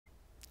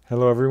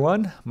Hello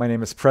everyone, my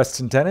name is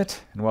Preston Dennett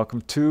and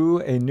welcome to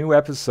a new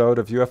episode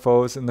of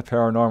UFOs and the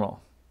Paranormal.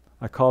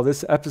 I call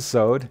this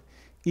episode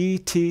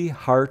ET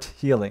Heart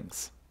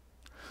Healings.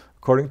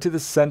 According to the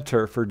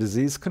Center for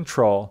Disease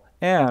Control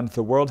and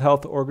the World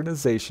Health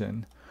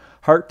Organization,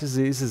 heart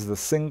disease is the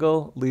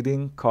single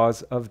leading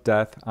cause of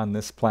death on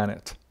this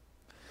planet.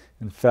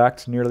 In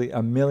fact, nearly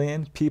 1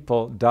 million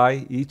people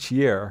die each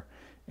year,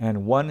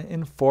 and 1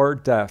 in 4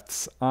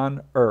 deaths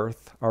on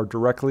Earth are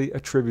directly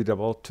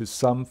attributable to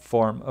some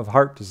form of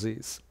heart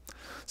disease.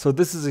 So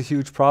this is a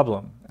huge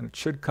problem, and it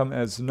should come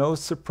as no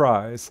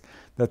surprise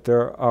that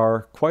there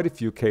are quite a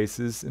few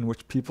cases in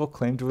which people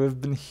claim to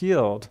have been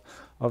healed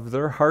of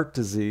their heart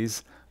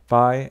disease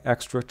by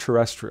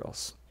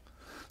extraterrestrials.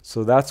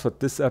 So that's what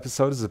this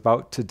episode is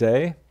about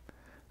today.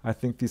 I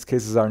think these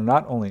cases are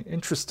not only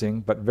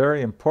interesting, but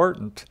very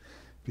important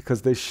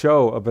because they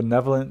show a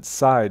benevolent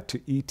side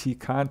to ET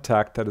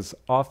contact that is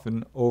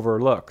often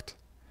overlooked.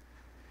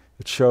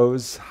 It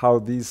shows how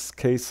these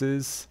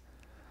cases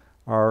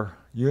are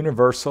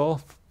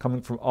universal, coming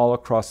from all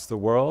across the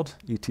world.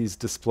 ETs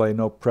display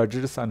no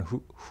prejudice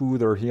on who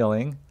they're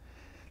healing.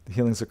 The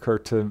healings occur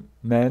to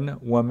men,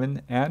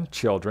 women, and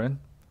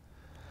children.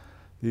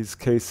 These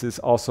cases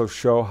also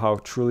show how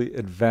truly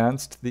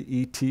advanced the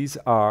ETs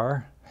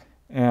are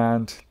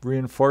and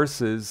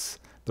reinforces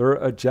their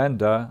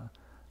agenda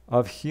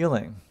of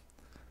healing.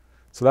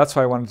 So that's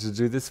why I wanted to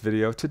do this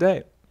video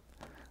today.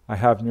 I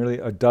have nearly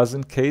a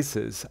dozen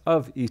cases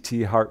of ET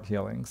heart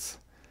healings,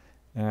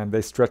 and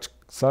they stretch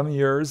some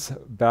years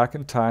back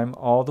in time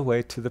all the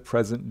way to the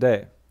present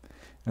day.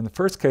 And the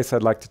first case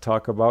I'd like to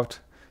talk about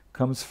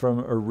comes from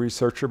a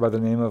researcher by the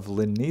name of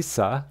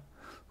Lenisa,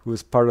 who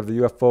is part of the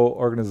UFO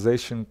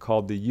organization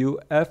called the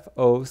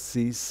UFOCCI.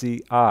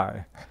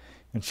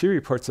 And she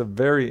reports a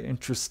very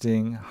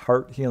interesting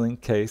heart healing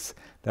case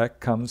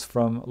that comes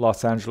from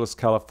Los Angeles,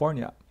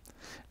 California.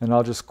 And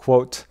I'll just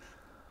quote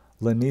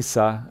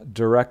Lenisa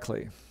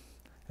directly.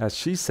 As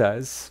she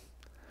says,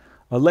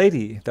 "A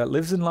lady that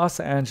lives in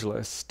Los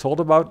Angeles told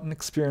about an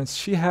experience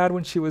she had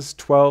when she was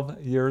 12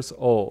 years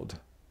old."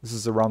 This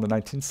is around the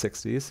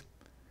 1960s.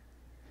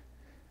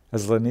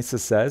 As Lenisa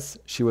says,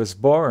 she was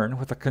born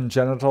with a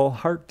congenital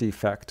heart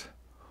defect.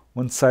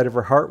 One side of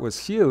her heart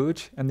was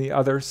huge and the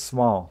other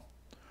small.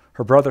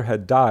 Her brother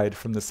had died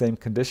from the same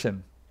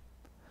condition.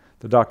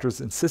 The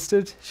doctors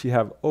insisted she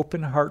have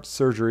open heart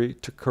surgery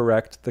to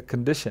correct the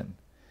condition.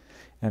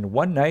 And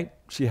one night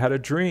she had a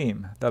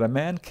dream that a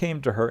man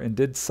came to her and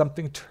did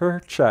something to her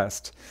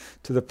chest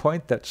to the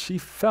point that she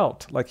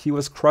felt like he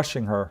was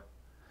crushing her.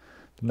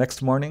 The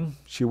next morning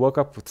she woke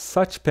up with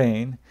such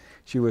pain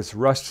she was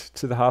rushed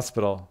to the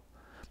hospital.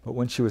 But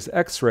when she was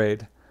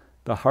x-rayed,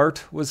 the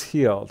heart was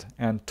healed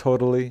and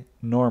totally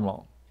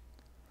normal.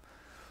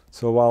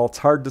 So while it's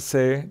hard to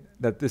say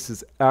that this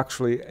is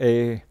actually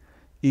a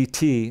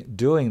ET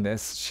doing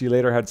this, she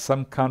later had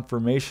some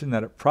confirmation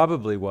that it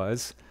probably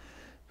was,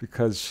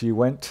 because she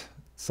went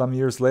some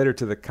years later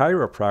to the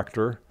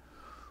chiropractor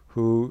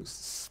who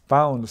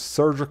found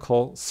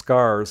surgical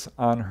scars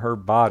on her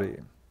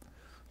body.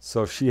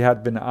 So she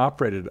had been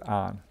operated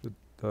on.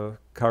 The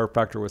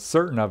chiropractor was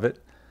certain of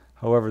it.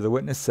 However, the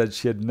witness said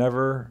she had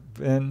never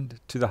been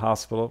to the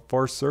hospital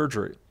for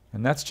surgery.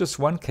 And that's just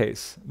one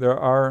case. There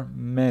are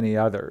many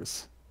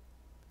others.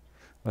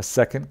 A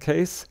second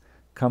case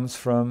comes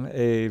from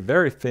a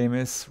very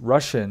famous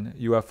Russian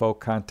UFO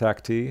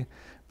contactee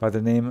by the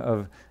name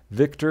of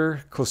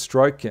Viktor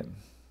Kostroikin.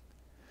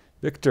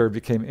 Viktor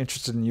became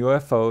interested in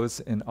UFOs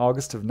in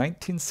August of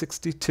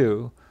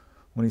 1962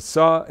 when he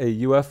saw a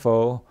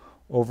UFO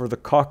over the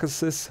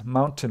Caucasus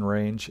mountain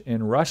range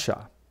in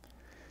Russia.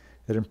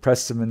 It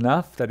impressed him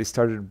enough that he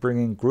started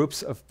bringing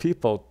groups of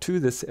people to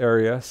this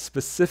area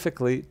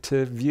specifically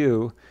to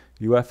view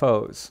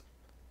UFOs.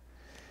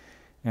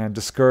 And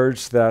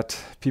discouraged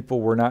that people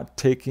were not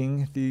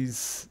taking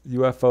these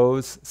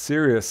UFOs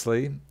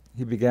seriously,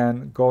 he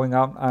began going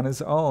out on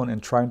his own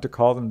and trying to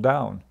call them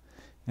down.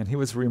 And he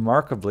was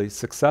remarkably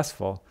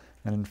successful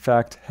and in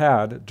fact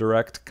had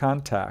direct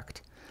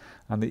contact.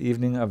 On the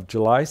evening of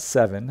July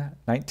 7,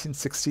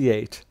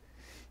 1968,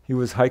 he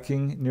was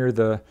hiking near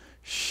the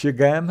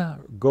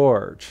Shigem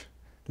Gorge.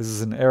 This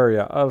is an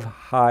area of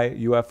high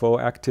UFO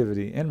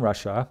activity in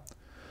Russia,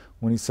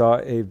 when he saw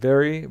a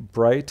very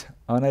bright,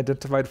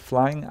 unidentified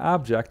flying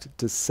object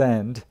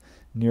descend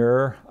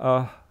near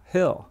a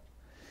hill.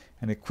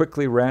 And he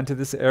quickly ran to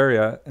this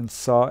area and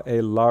saw a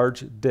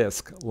large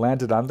disc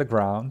landed on the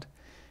ground,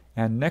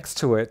 and next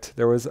to it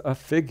there was a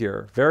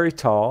figure, very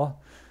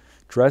tall,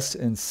 dressed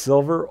in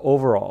silver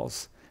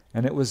overalls,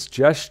 and it was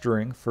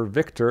gesturing for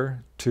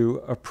Viktor to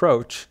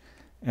approach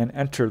and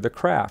enter the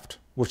craft,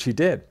 which he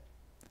did.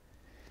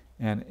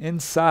 And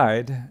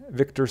inside,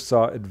 Viktor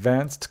saw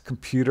advanced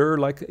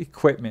computer-like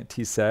equipment,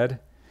 he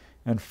said,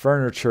 and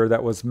furniture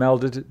that was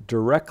melded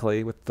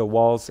directly with the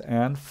walls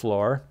and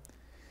floor.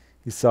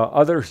 He saw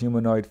other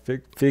humanoid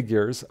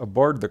figures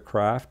aboard the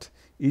craft,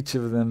 each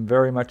of them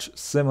very much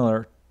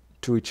similar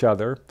to each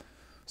other,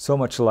 so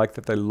much alike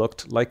that they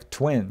looked like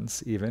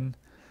twins even,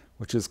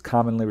 which is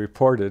commonly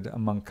reported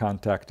among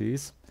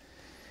contactees.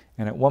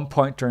 And at one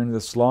point during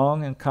this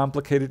long and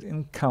complicated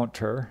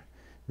encounter,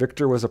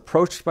 Victor was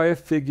approached by a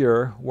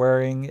figure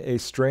wearing a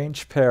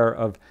strange pair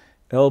of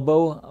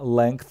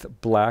elbow-length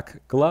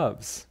black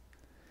gloves.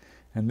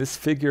 And this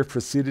figure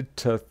proceeded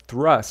to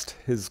thrust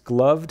his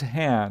gloved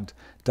hand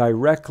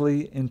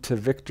directly into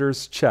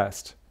Victor's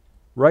chest,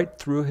 right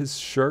through his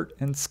shirt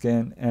and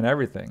skin and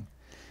everything.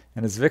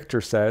 And as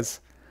Victor says,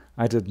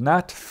 I did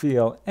not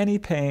feel any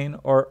pain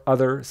or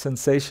other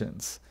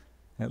sensations,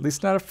 at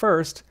least not at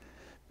first.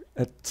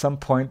 At some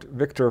point,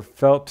 Victor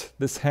felt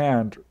this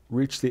hand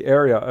reach the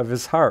area of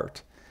his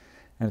heart.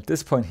 And at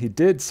this point, he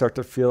did start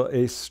to feel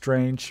a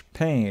strange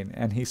pain,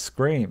 and he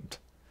screamed.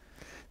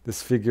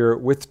 This figure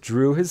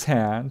withdrew his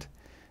hand,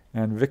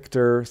 and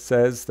Victor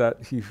says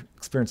that he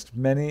experienced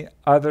many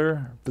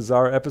other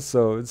bizarre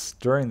episodes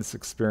during this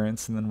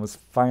experience and then was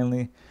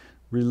finally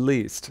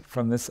released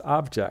from this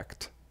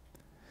object.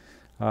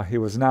 He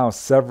was now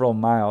several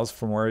miles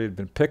from where he had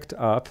been picked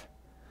up.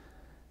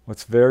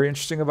 What's very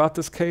interesting about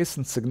this case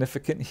and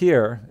significant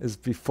here is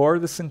before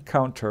this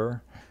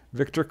encounter,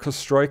 Victor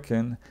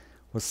Kostroikin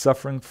was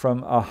suffering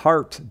from a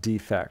heart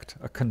defect,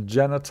 a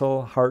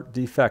congenital heart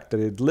defect that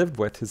he had lived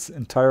with his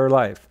entire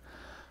life.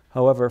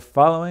 However,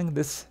 following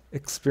this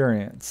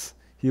experience,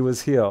 he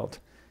was healed.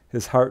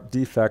 His heart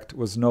defect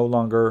was no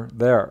longer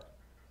there.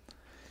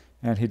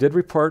 And he did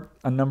report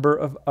a number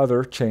of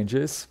other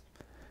changes.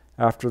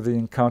 After the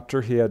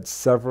encounter, he had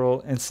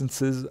several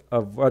instances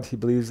of what he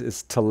believes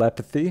is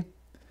telepathy.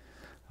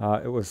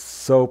 It was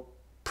so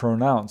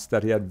pronounced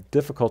that he had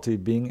difficulty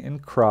being in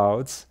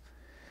crowds.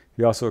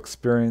 He also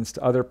experienced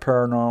other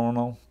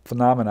paranormal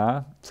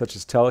phenomena, such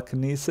as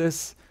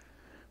telekinesis,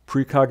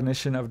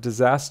 precognition of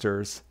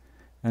disasters,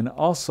 and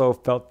also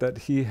felt that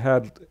he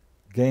had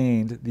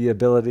gained the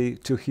ability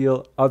to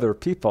heal other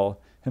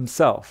people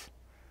himself.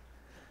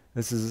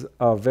 This is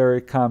a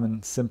very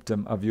common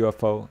symptom of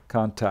UFO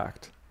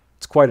contact.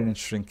 It's quite an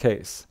interesting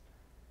case.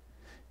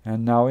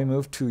 And now we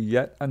move to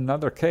yet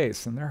another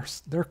case, and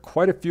there are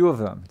quite a few of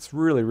them. It's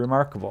really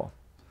remarkable.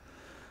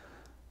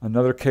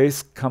 Another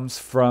case comes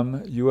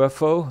from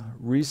UFO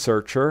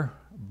researcher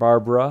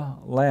Barbara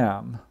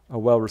Lamb, a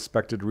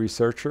well-respected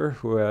researcher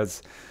who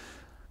has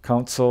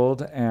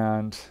counseled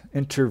and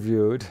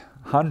interviewed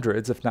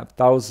hundreds, if not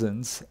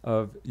thousands,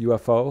 of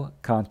UFO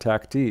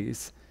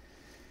contactees.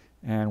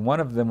 And one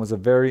of them was a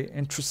very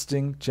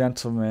interesting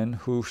gentleman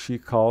who she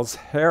calls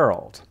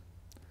Harold.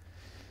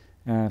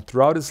 And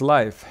throughout his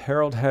life,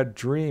 Harold had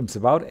dreams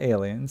about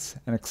aliens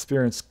and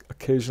experienced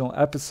occasional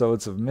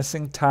episodes of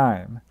missing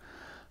time.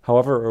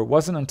 However, it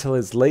wasn't until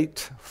his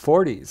late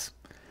 40s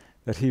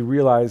that he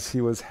realized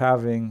he was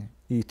having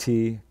ET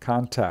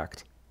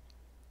contact.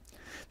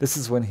 This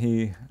is when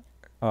he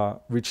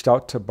reached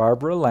out to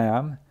Barbara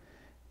Lamb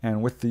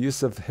and with the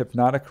use of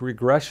hypnotic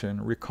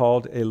regression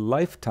recalled a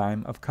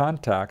lifetime of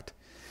contact,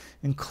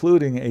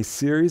 including a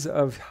series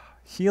of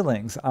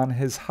healings on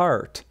his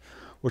heart,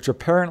 which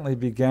apparently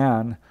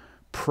began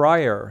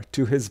prior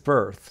to his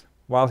birth,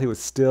 while he was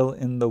still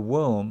in the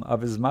womb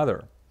of his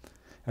mother.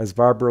 As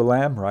Barbara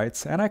Lamb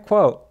writes, and I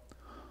quote,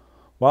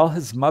 "While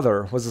his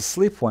mother was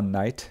asleep one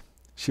night,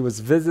 she was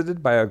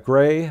visited by a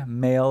gray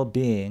male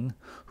being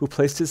who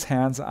placed his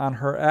hands on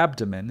her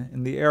abdomen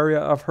in the area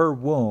of her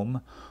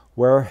womb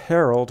where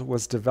Harold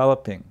was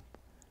developing.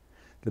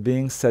 The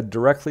being said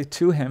directly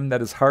to him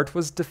that his heart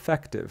was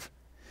defective,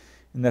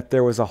 and that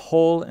there was a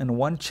hole in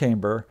one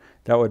chamber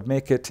that would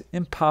make it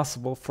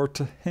impossible for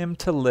him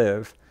to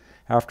live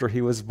after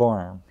he was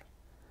born.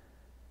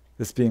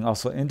 This being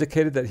also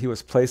indicated that he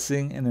was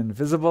placing an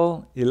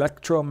invisible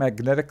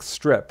electromagnetic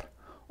strip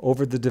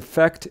over the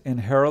defect in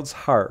Harold's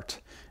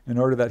heart in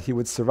order that he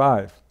would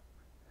survive.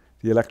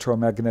 The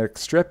electromagnetic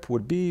strip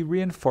would be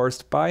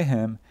reinforced by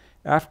him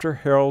after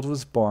Harold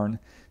was born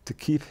to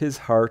keep his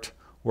heart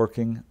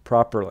working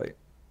properly."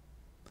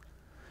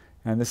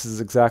 And this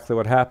is exactly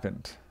what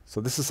happened.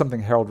 So this is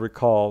something Harold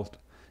recalled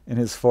in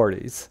his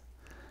 40s.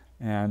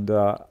 And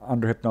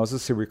under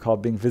hypnosis, he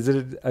recalled being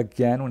visited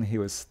again when he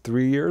was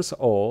 3 years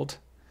old.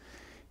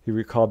 He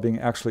recalled being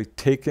actually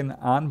taken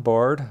on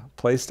board,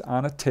 placed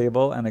on a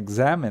table, and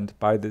examined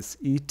by this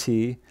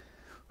ET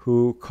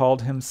who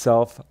called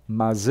himself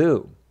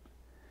Mazu.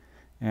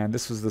 And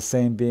this was the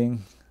same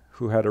being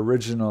who had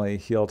originally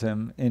healed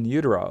him in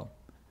utero.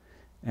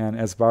 And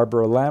as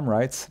Barbara Lamb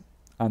writes,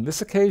 on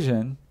this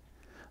occasion,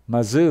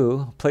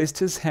 Mazu placed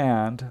his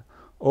hand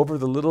over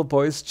the little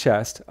boy's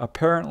chest,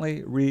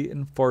 apparently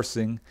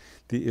reinforcing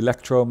the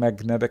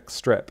electromagnetic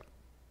strip.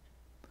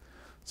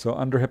 So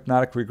under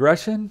hypnotic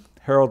regression,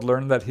 Harold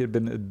learned that he had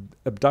been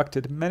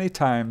abducted many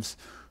times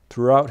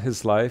throughout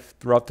his life,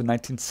 throughout the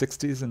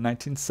 1960s and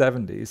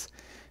 1970s,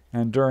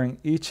 and during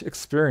each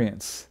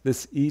experience,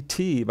 this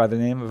ET by the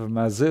name of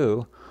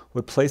Mazu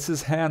would place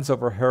his hands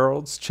over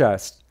Harold's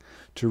chest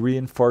to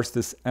reinforce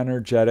this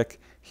energetic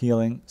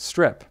healing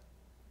strip.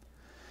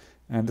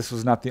 And this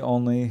was not the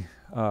only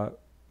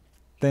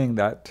thing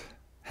that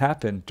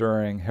happened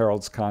during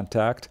Harold's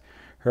contact.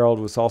 Harold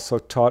was also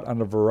taught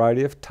on a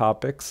variety of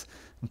topics,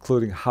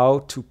 including how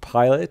to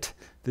pilot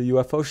the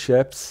UFO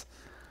ships,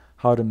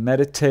 how to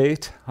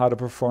meditate, how to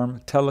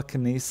perform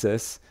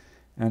telekinesis,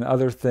 and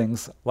other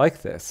things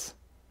like this.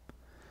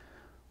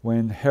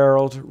 When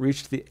Harold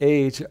reached the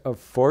age of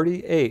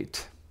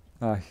 48,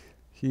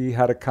 he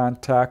had a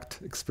contact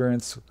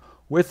experience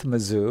with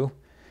Mizzou,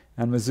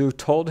 and Mizzou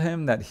told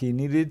him that he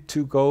needed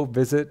to go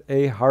visit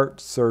a heart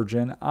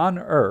surgeon on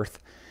Earth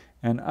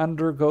and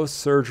undergo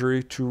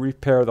surgery to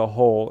repair the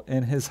hole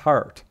in his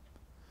heart.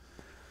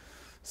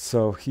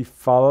 So he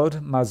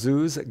followed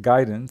Mizzou's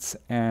guidance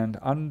and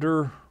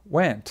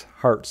underwent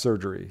heart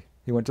surgery.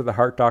 He went to the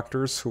heart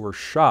doctors, who were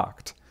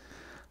shocked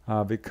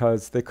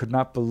because they could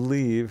not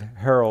believe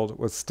Harold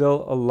was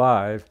still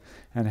alive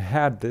and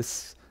had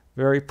this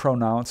very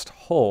pronounced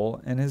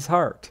hole in his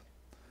heart.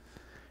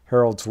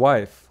 Harold's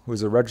wife, who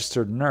was a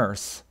registered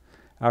nurse,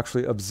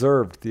 actually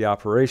observed the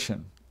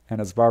operation, and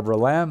as Barbara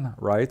Lamb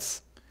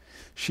writes,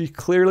 she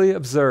clearly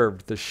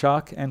observed the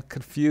shock and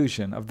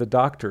confusion of the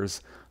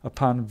doctors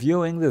upon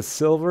viewing the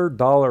silver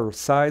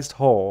dollar-sized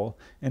hole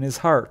in his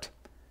heart.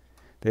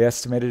 They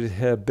estimated it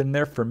had been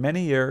there for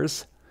many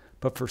years,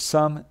 but for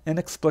some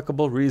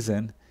inexplicable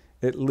reason,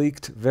 it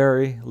leaked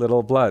very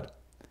little blood.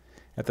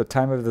 At the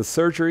time of the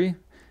surgery,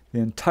 the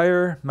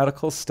entire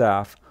medical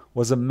staff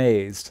was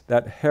amazed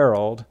that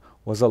Harold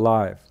was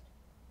alive.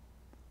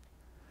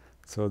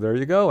 So there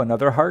you go,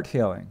 another heart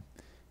healing.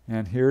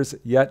 And here's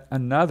yet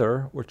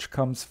another, which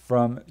comes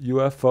from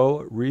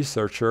UFO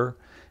researcher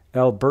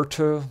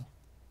Alberto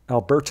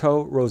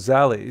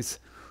Rosales,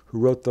 who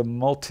wrote the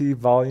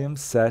multi-volume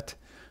set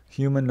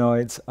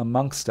Humanoids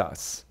Amongst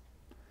Us.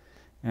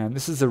 And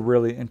this is a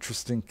really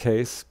interesting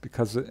case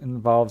because it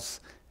involves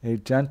a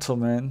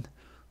gentleman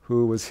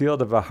who was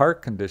healed of a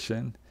heart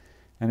condition,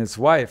 and his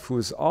wife, who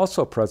was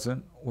also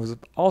present, was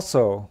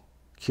also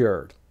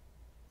cured.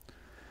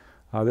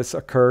 This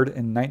occurred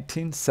in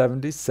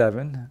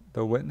 1977.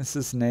 The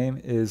witness's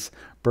name is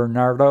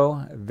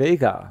Bernardo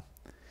Vega,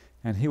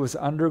 and he was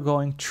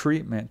undergoing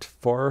treatment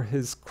for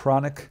his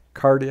chronic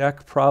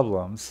cardiac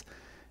problems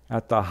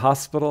at the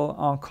Hospital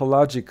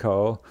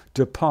Oncológico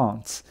de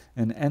Ponce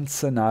in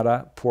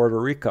Ensenada, Puerto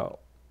Rico.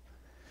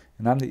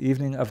 And on the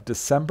evening of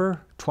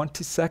December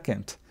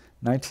 22nd,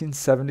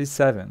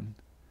 1977,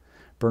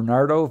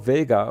 Bernardo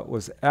Vega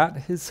was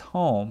at his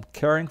home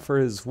caring for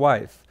his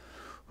wife,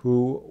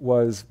 who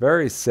was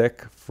very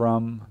sick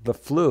from the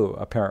flu,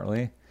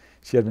 apparently.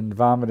 She had been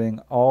vomiting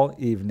all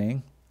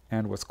evening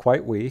and was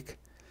quite weak.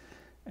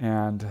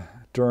 And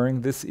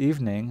during this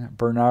evening,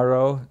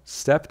 Bernardo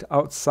stepped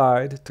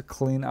outside to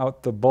clean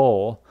out the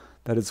bowl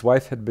that his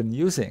wife had been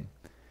using.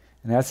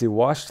 And as he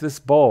washed this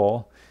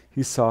bowl,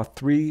 he saw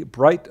 3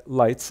 bright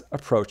lights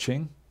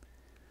approaching.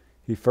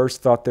 He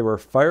first thought they were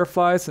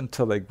fireflies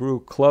until they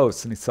grew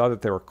close, and he saw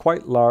that they were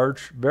quite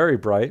large, very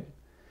bright.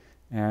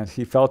 And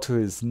he fell to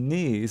his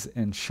knees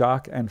in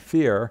shock and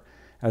fear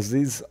as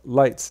these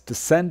lights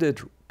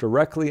descended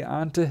directly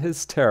onto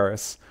his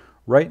terrace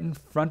right in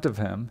front of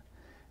him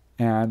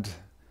and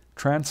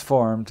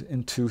transformed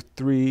into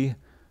 3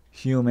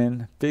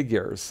 human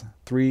figures,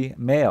 3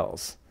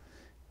 males.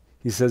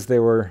 He says they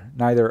were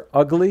neither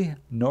ugly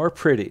nor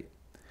pretty.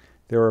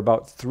 They were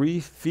about 3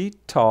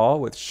 feet tall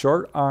with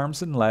short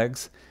arms and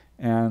legs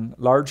and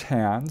large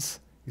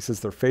hands. He says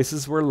their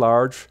faces were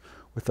large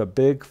with a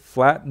big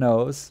flat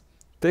nose,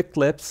 thick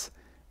lips,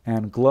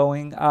 and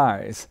glowing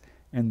eyes,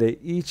 and they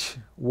each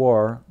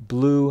wore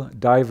blue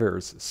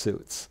divers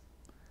suits.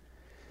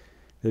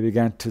 They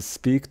began to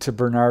speak to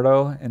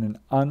Bernardo in an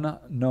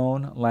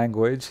unknown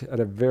language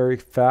at a very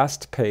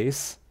fast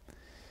pace,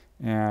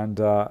 and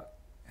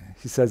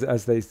he says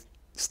as they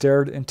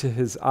stared into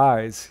his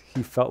eyes,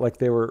 he felt like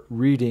they were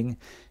reading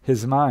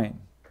his mind.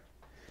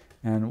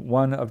 And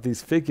one of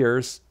these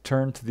figures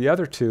turned to the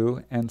other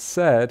 2 and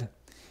said,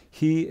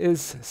 "He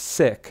is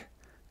sick.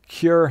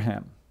 Cure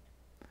him."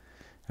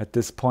 At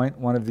this point,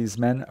 one of these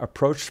men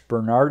approached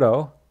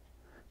Bernardo,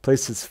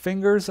 placed his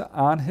fingers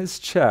on his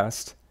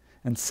chest,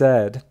 and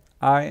said,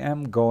 "I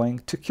am going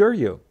to cure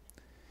you."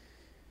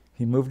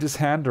 He moved his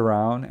hand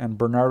around, and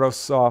Bernardo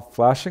saw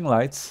flashing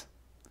lights.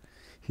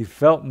 He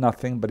felt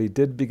nothing, but he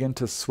did begin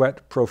to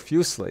sweat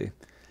profusely.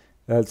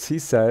 As he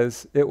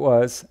says, it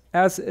was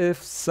as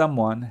if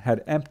someone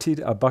had emptied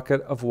a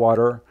bucket of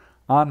water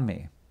on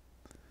me.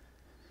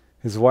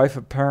 His wife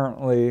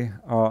apparently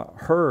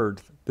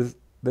heard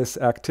this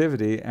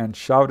activity and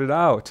shouted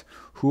out,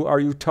 "Who are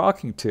you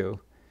talking to?"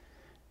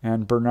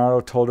 And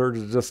Bernardo told her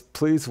to just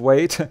please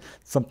wait.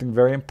 Something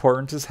very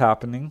important is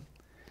happening.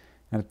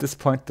 And at this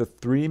point, the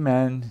 3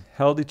 men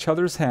held each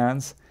other's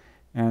hands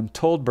and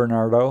told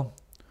Bernardo,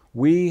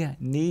 "We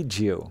need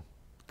you.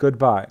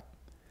 Goodbye."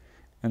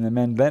 And the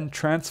men then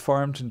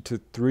transformed into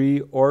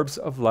 3 orbs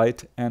of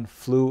light and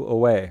flew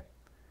away.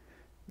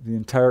 The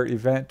entire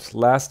event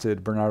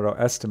lasted, Bernardo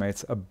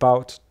estimates,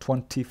 about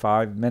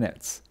 25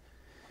 minutes.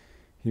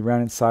 He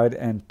ran inside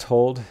and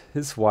told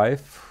his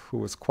wife, who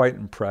was quite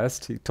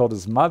impressed. He told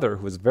his mother,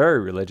 who was very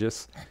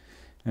religious,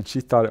 and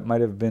she thought it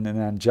might have been an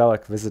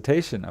angelic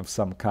visitation of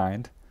some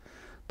kind.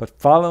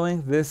 But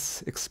following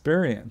this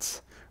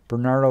experience,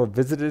 Bernardo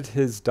visited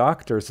his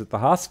doctors at the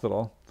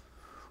hospital,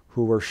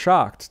 who were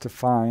shocked to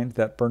find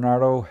that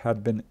Bernardo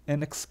had been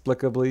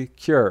inexplicably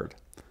cured.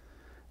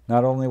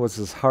 Not only was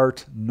his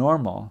heart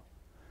normal,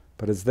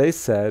 but as they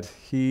said,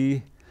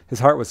 his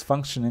heart was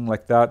functioning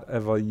like that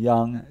of a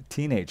young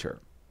teenager.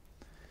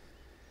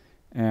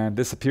 And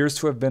this appears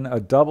to have been a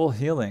double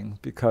healing,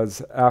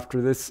 because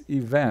after this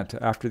event,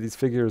 after these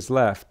figures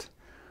left,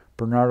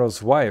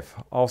 Bernardo's wife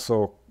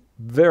also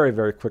very,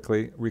 very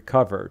quickly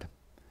recovered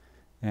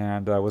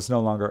and was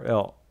no longer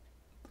ill.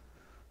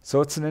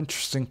 So it's an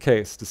interesting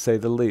case, to say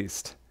the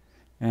least.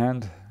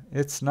 And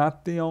it's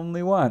not the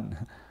only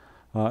one.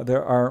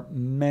 There are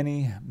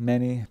many,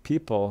 many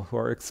people who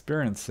are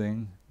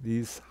experiencing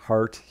these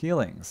heart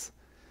healings.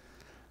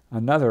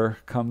 Another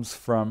comes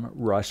from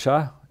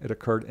Russia. It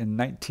occurred in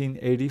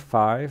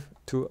 1985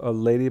 to a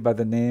lady by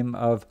the name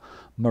of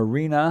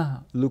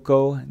Marina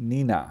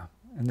Lukonina.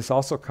 And this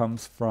also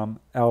comes from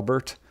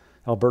Alberto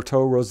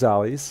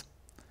Rosales.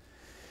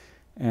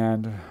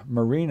 And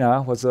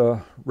Marina was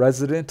a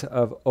resident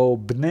of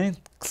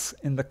Obninsk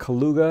in the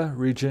Kaluga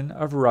region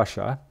of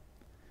Russia.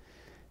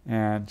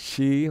 And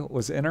she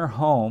was in her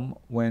home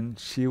when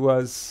she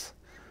was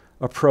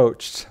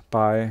approached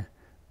by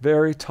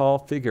very tall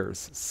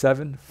figures,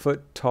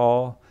 7-foot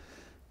tall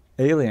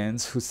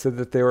aliens who said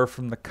that they were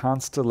from the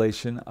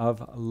constellation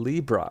of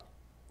Libra.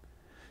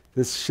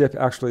 This ship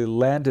actually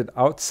landed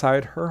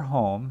outside her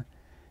home,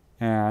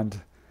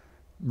 and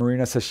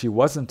Marina says she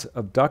wasn't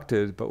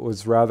abducted, but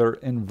was rather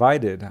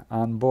invited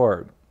on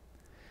board.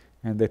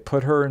 And they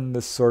put her in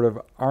this sort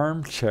of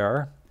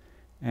armchair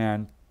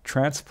and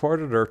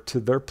transported her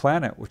to their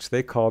planet, which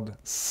they called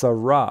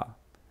Sarah.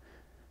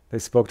 They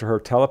spoke to her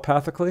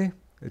telepathically.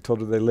 They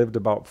told her they lived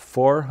about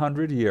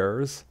 400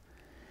 years.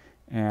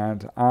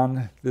 And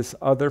on this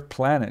other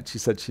planet, she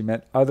said she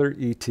met other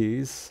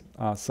ETs,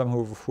 some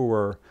who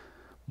were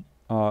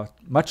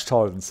much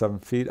taller than 7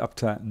 feet, up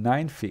to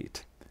 9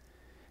 feet.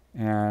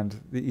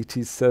 And the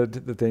ETs said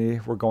that they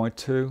were going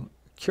to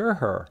cure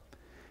her.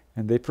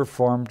 And they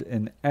performed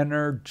an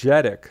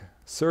energetic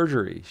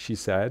surgery, she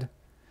said.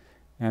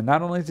 And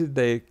not only did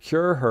they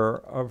cure her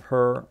of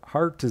her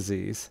heart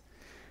disease,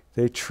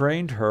 they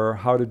trained her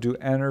how to do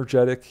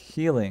energetic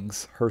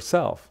healings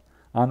herself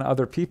on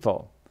other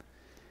people.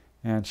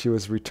 And she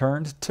was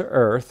returned to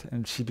Earth,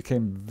 and she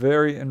became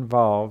very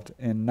involved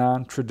in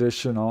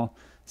non-traditional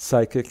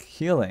psychic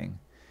healing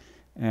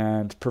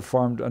and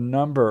performed a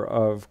number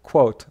of,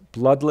 quote,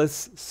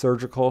 bloodless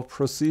surgical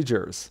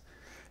procedures,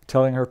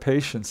 telling her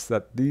patients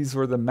that these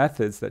were the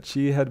methods that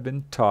she had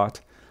been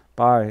taught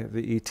by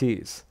the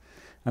ETs.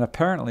 And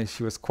apparently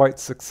she was quite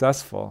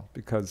successful,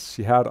 because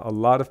she had a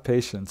lot of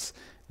patients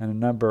and a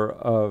number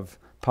of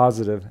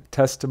positive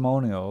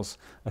testimonials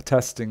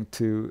attesting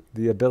to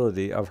the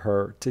ability of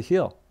her to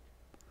heal.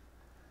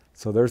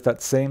 So there's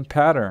that same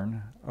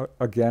pattern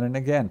again and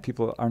again.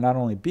 People are not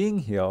only being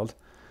healed,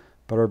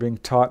 but are being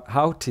taught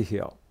how to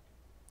heal.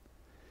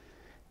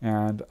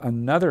 And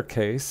another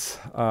case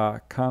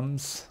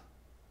comes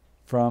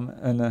from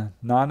an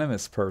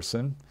anonymous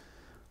person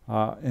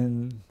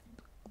in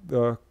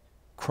the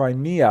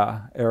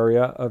Crimea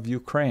area of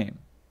Ukraine.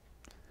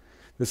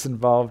 This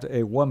involved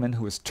a woman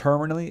who was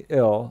terminally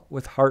ill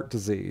with heart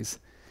disease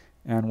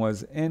and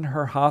was in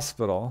her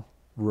hospital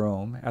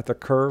room at the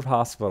Curve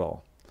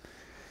Hospital.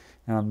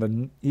 And on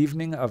the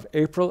evening of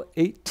April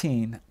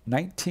 18,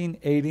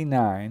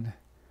 1989,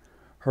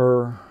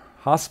 her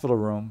hospital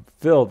room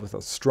filled with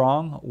a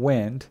strong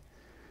wind,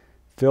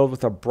 filled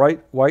with a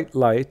bright white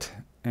light,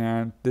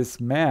 and this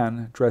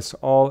man dressed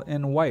all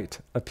in white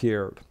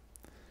appeared.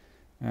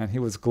 And he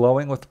was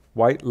glowing with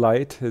white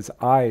light. His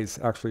eyes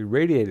actually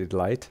radiated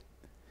light.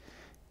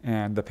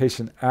 And the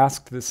patient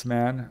asked this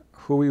man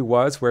who he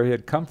was, where he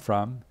had come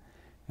from,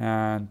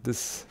 and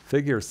this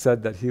figure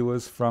said that he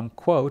was from,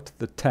 quote,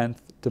 the 10th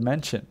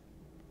dimension,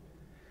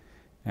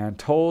 and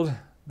told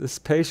this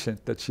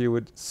patient that she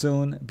would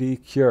soon be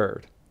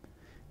cured,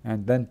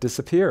 and then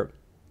disappeared.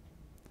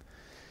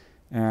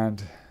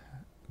 And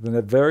then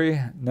the very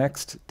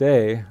next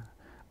day,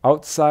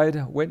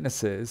 outside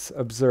witnesses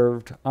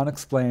observed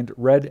unexplained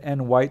red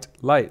and white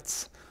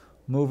lights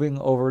moving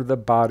over the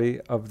body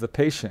of the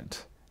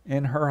patient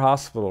in her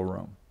hospital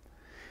room.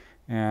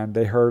 And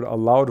they heard a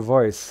loud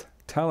voice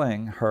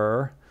telling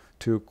her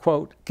to,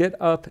 quote, get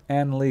up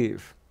and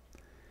leave.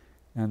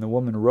 And the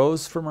woman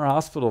rose from her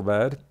hospital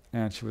bed,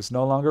 and she was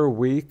no longer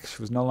weak.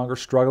 She was no longer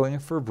struggling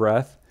for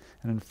breath.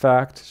 And in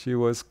fact, she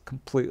was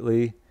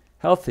completely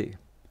healthy.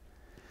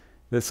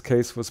 This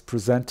case was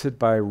presented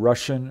by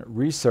Russian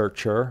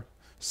researcher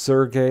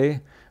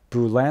Sergei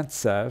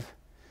Bulantsev,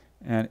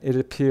 and it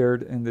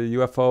appeared in the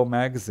UFO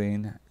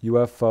magazine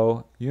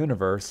UFO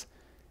Universe,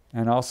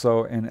 and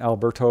also in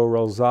Alberto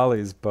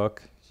Rosales'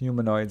 book,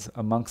 Humanoids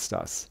Amongst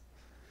Us.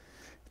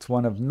 It's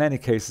one of many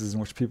cases in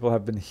which people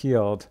have been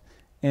healed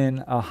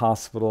in a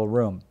hospital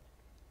room.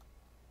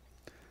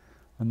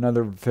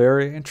 Another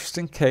very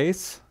interesting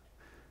case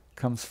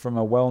comes from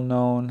a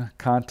well-known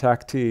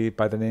contactee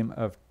by the name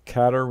of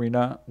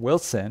Katarina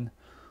Wilson,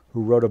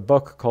 who wrote a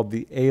book called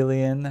The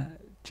Alien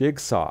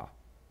Jigsaw.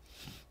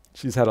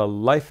 She's had a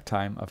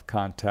lifetime of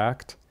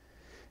contact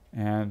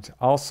and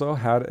also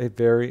had a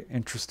very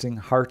interesting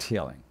heart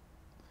healing.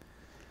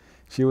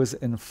 She was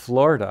in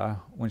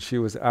Florida when she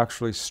was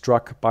actually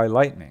struck by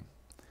lightning.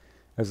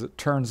 As it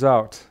turns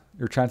out,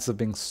 your chances of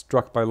being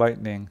struck by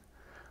lightning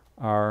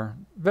are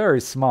very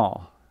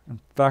small. In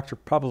fact, you're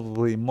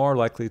probably more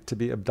likely to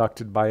be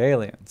abducted by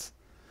aliens.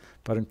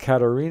 But in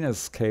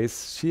Katerina's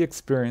case, she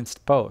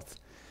experienced both.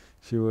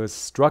 She was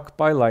struck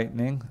by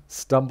lightning,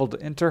 stumbled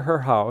into her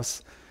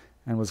house,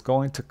 and was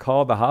going to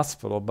call the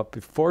hospital, but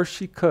before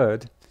she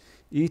could,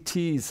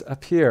 ETs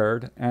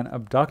appeared and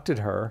abducted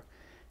her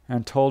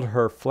and told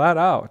her flat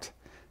out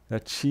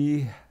that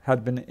she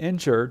had been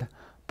injured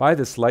by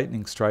this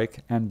lightning strike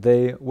and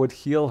they would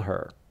heal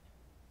her.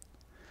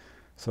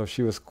 So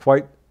she was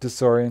quite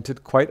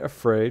disoriented, quite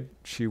afraid.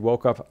 She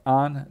woke up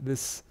on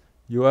this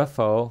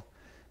UFO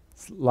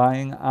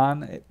lying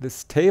on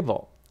this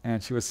table,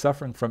 and she was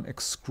suffering from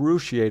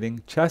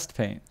excruciating chest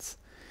pains.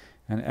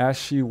 And as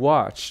she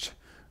watched,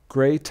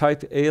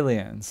 gray-type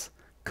aliens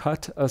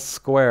cut a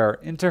square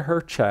into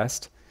her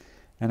chest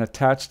and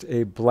attached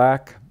a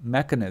black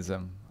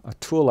mechanism, a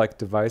tool-like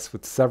device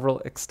with several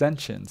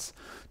extensions,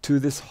 to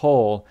this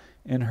hole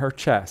in her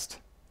chest.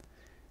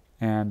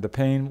 And the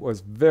pain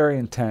was very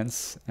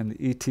intense, and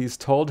the ETs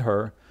told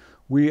her,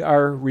 "We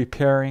are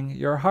repairing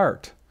your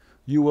heart.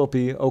 You will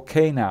be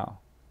okay now."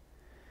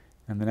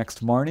 And the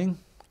next morning,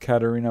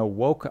 Katerina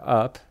woke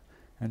up,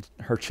 and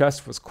her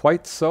chest was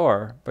quite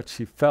sore, but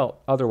she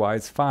felt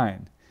otherwise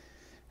fine.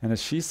 And as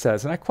she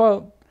says, and I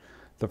quote,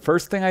 "The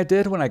first thing I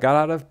did when I got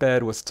out of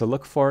bed was to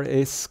look for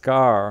a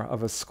scar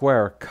of a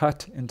square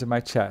cut into my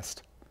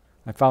chest.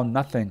 I found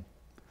nothing.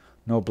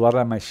 No blood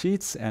on my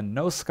sheets and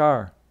no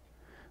scar.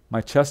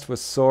 My chest was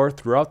sore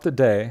throughout the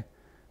day,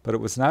 but it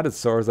was not as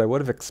sore as I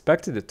would have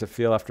expected it to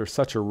feel after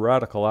such a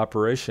radical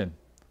operation.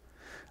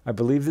 I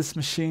believe this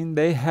machine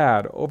they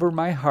had over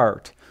my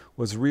heart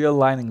was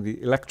realigning the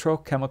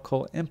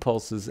electrochemical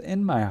impulses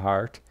in my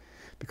heart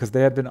because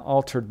they had been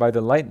altered by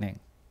the lightning.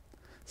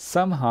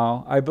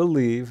 Somehow, I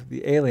believe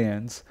the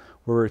aliens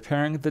were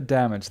repairing the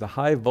damage the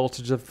high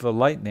voltage of the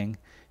lightning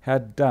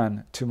had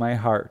done to my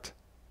heart."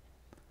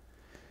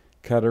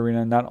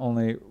 Katerina not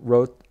only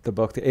wrote the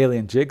book The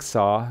Alien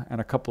Jigsaw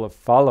and a couple of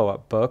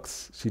follow-up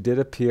books, she did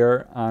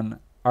appear on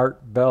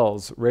Art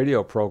Bell's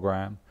radio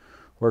program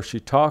where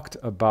she talked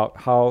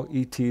about how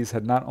ETs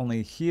had not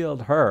only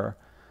healed her,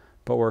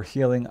 but were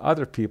healing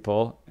other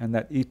people, and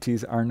that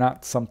ETs are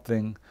not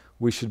something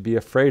we should be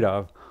afraid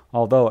of,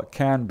 although it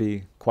can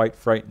be quite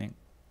frightening.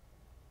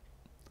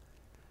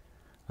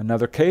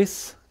 Another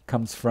case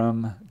comes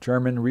from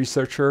German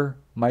researcher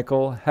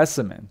Michael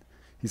Hessemann.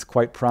 He's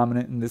quite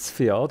prominent in this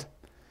field.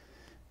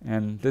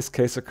 And this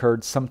case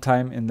occurred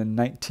sometime in the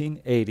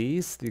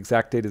 1980s. The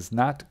exact date is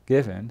not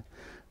given,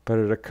 but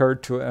it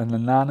occurred to an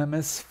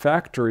anonymous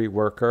factory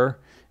worker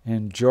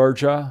in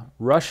Georgia,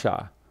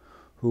 Russia,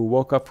 who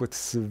woke up with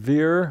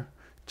severe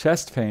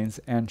chest pains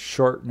and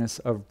shortness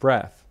of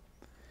breath.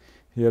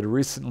 He had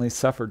recently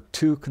suffered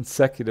 2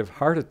 consecutive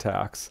heart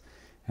attacks,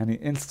 and he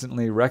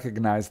instantly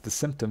recognized the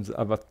symptoms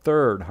of a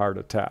third heart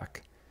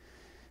attack.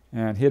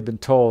 And he had been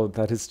told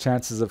that his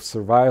chances of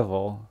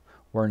survival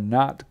were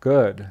not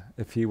good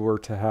if he were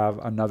to have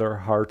another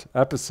heart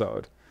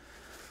episode.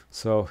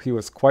 So he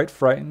was quite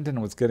frightened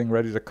and was getting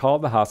ready to call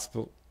the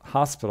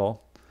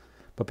hospital,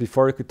 but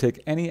before he could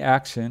take any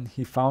action,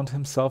 he found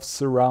himself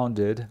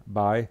surrounded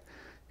by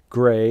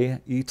gray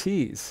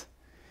ETs.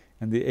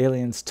 And the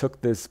aliens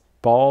took this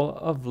ball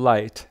of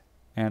light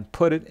and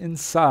put it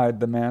inside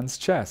the man's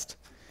chest.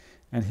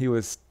 And he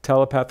was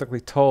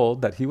telepathically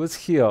told that he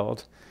was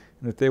healed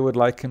and that they would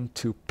like him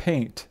to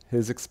paint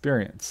his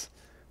experience.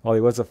 While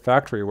he was a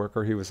factory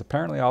worker, he was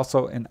apparently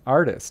also an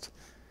artist.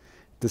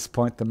 At this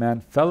point, the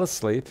man fell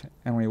asleep,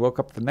 and when he woke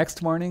up the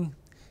next morning,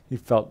 he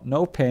felt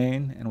no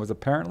pain and was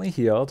apparently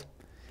healed.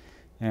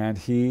 And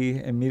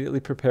he immediately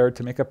prepared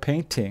to make a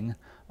painting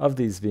of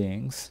these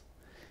beings.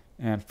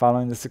 And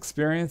following this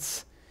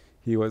experience,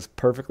 he was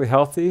perfectly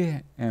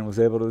healthy and was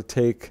able to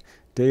take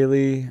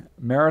daily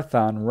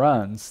marathon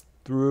runs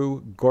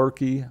through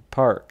Gorky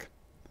Park.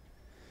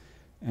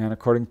 And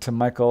according to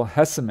Michael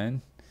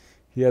Hessemann,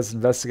 he has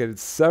investigated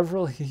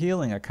several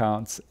healing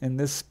accounts in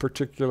this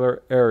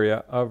particular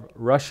area of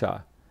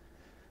Russia.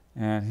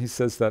 And he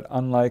says that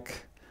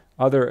unlike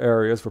other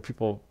areas where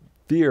people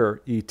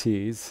fear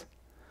ETs,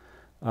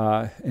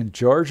 in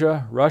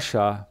Georgia,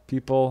 Russia,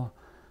 people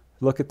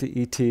look at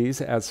the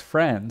ETs as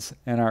friends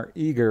and are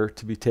eager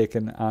to be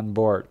taken on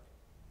board.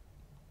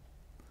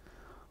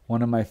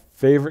 One of my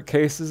favorite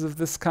cases of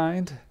this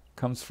kind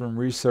comes from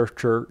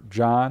researcher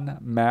John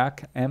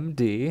Mack,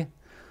 MD,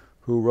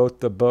 who wrote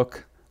the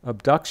book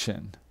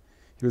Abduction.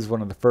 He was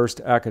one of the first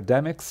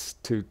academics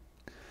to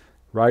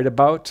write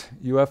about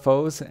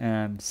UFOs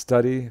and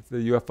study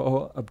the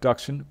UFO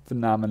abduction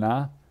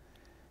phenomena,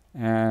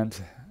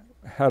 and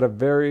had a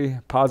very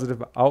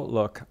positive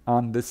outlook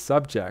on this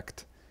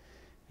subject.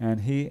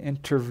 And he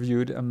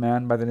interviewed a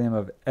man by the name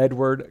of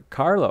Edward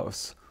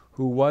Carlos,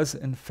 who was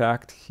in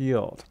fact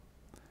healed.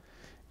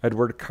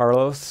 Edward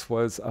Carlos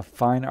was a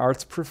fine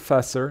arts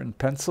professor in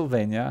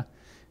Pennsylvania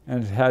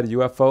and had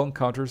UFO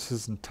encounters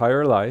his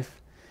entire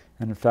life.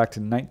 And in fact,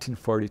 in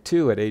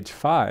 1942, at age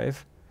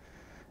 5,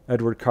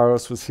 Edward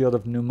Carlos was healed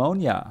of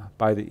pneumonia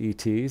by the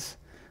ETs,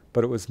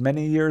 but it was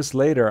many years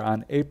later,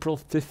 on April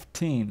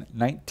 15,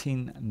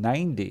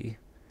 1990,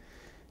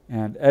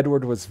 and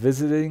Edward was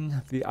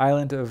visiting the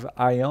island of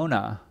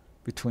Iona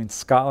between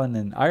Scotland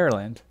and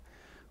Ireland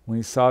when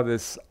he saw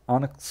this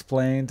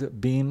unexplained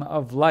beam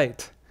of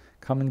light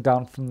coming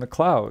down from the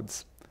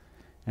clouds.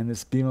 And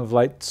this beam of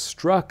light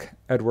struck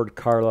Edward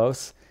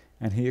Carlos,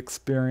 and he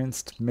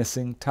experienced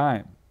missing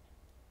time.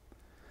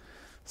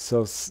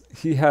 So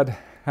he had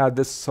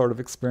this sort of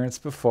experience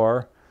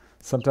before.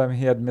 Sometimes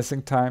he had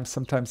missing time.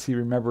 Sometimes he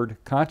remembered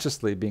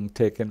consciously being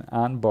taken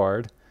on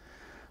board.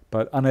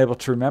 But unable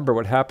to remember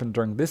what happened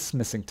during this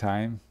missing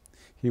time,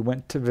 he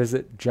went to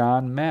visit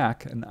John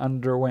Mack and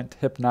underwent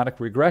hypnotic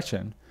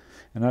regression.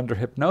 And under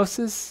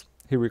hypnosis,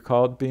 he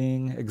recalled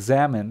being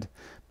examined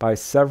by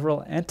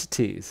several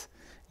entities,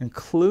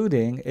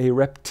 including a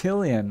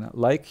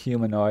reptilian-like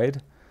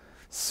humanoid,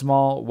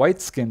 small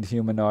white-skinned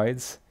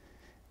humanoids,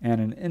 and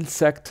an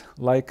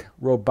insect-like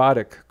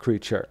robotic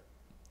creature.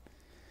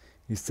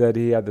 He said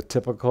he had the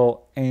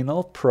typical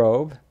anal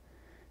probe,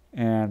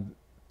 and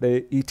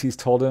the ETs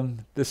told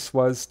him this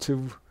was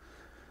to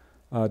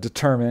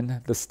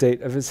determine the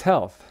state of his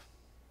health.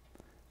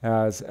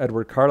 As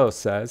Edward Carlos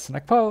says, and I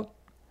quote,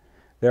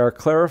 "They are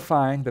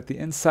clarifying that the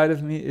inside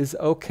of me is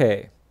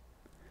okay.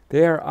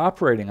 They are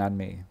operating on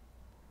me.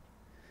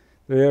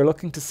 They are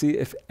looking to see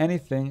if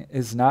anything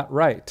is not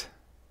right.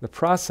 The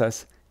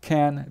process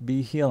can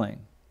be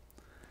healing."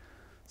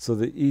 So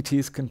the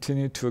ETs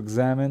continued to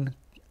examine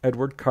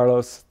Edward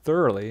Carlos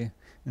thoroughly,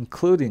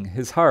 including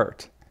his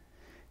heart.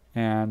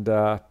 And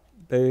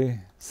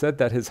they said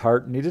that his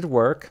heart needed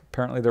work.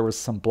 Apparently there was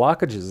some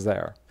blockages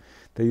there.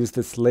 They used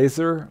this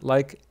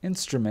laser-like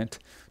instrument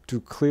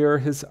to clear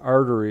his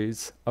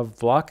arteries of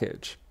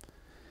blockage.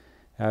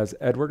 As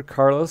Edward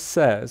Carlos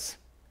says,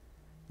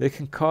 "They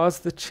can cause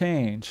the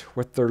change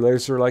with their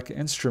laser-like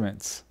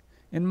instruments.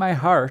 In my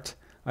heart,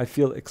 I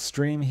feel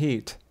extreme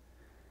heat.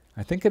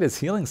 I think it is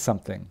healing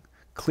something,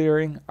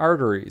 clearing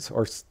arteries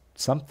or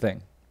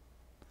something."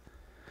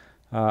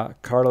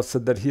 Carlos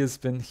said that he has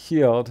been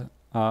healed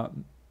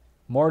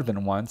more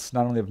than once,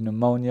 not only of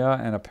pneumonia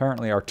and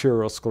apparently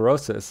arterial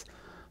sclerosis,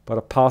 but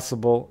a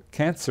possible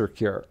cancer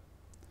cure.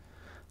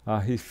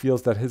 He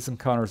feels that his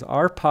encounters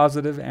are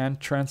positive and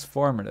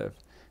transformative.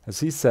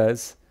 As he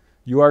says,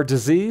 "You are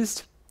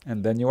diseased,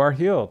 and then you are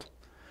healed.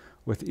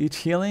 With each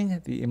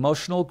healing, the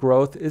emotional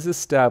growth is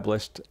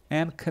established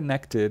and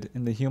connected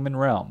in the human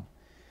realm,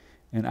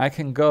 and I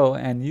can go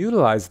and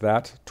utilize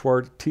that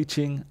toward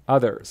teaching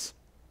others."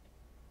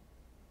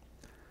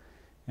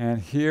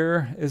 And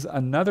here is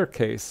another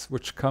case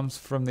which comes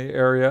from the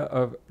area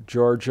of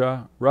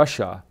Georgia,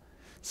 Russia,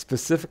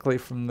 specifically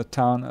from the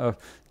town of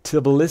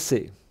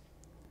Tbilisi.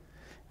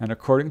 And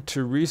according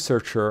to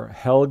researcher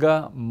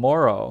Helga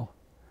Morrow,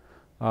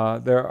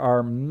 there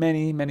are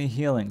many, many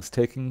healings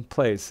taking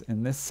place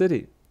in this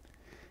city.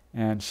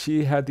 And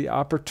she had the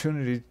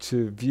opportunity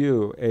to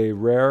view a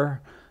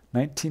rare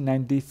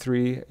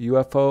 1993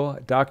 UFO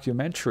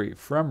documentary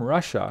from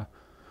Russia,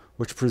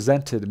 which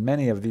presented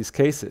many of these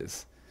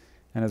cases.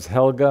 And as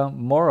Helga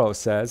Morrow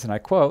says, and I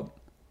quote,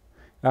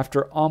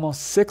 "After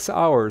almost 6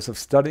 hours of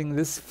studying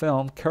this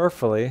film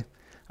carefully,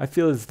 I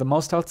feel it is the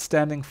most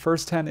outstanding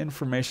first-hand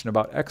information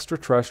about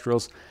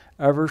extraterrestrials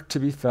ever to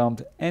be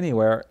filmed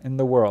anywhere in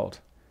the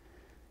world."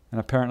 And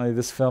apparently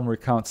this film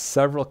recounts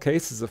several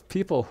cases of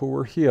people who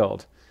were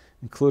healed,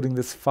 including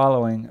this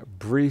following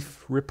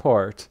brief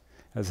report.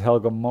 As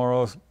Helga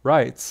Morrow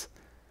writes,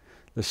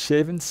 "The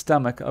shaven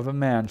stomach of a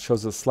man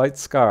shows a slight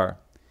scar.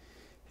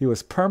 He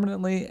was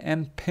permanently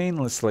and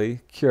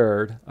painlessly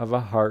cured of a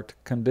heart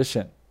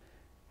condition."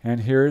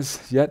 And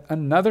here's yet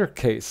another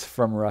case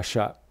from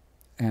Russia.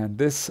 And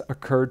this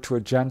occurred to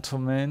a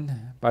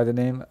gentleman by the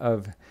name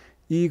of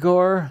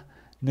Igor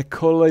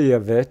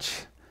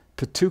Nikolaevich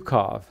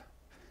Petukov.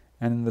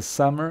 And in the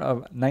summer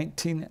of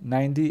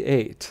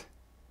 1998,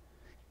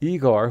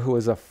 Igor, who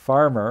was a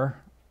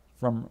farmer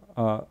from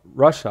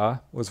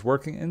Russia, was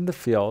working in the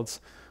fields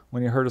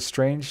when he heard a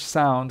strange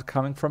sound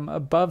coming from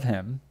above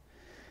him.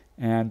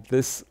 And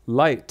this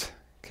light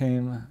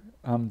came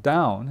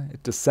down.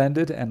 It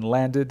descended and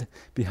landed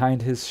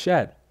behind his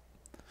shed.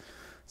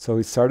 So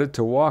he started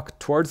to walk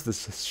towards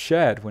this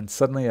shed when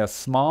suddenly a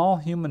small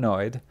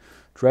humanoid,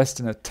 dressed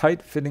in a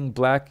tight-fitting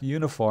black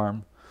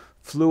uniform,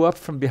 flew up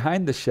from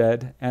behind the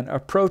shed and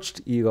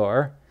approached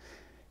Igor,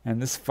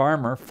 and this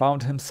farmer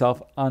found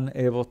himself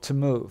unable to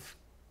move.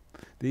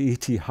 The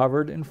ET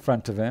hovered in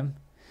front of him,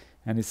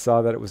 and he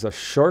saw that it was a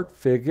short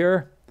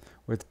figure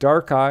with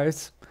dark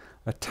eyes,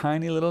 a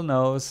tiny little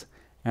nose,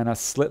 and a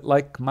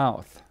slit-like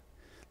mouth.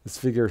 This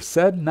figure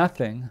said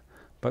nothing,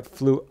 but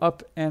flew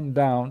up and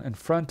down in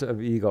front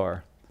of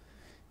Igor.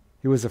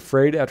 He was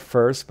afraid at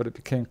first, but it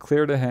became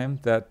clear to him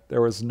that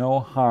there was no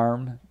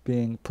harm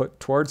being put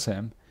towards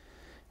him.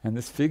 And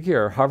this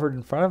figure hovered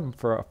in front of him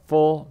for a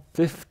full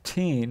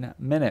 15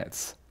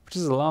 minutes, which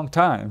is a long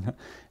time,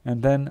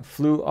 and then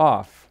flew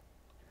off.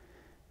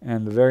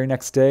 And the very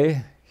next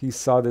day, he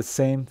saw this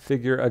same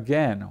figure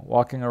again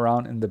walking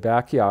around in the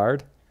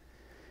backyard.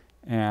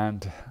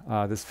 And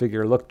this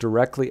figure looked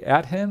directly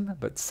at him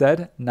but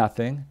said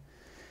nothing.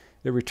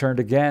 It returned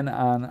again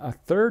on a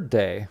third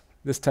day,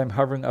 this time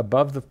hovering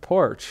above the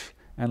porch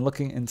and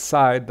looking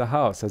inside the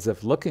house as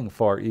if looking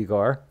for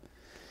Igor.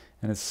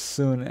 And as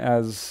soon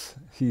as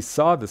he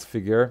saw this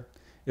figure,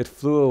 it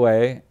flew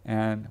away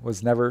and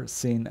was never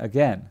seen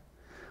again.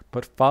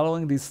 But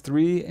following these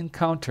 3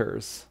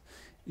 encounters,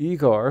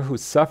 Igor, who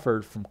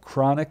suffered from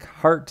chronic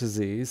heart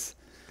disease,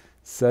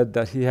 said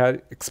that he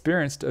had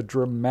experienced a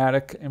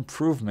dramatic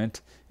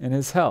improvement in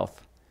his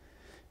health.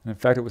 And in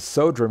fact, it was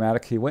so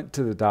dramatic, he went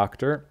to the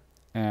doctor,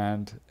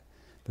 and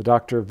the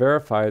doctor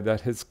verified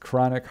that his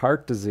chronic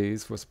heart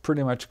disease was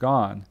pretty much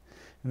gone.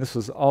 And this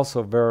was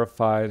also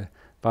verified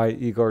by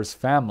Igor's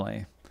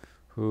family,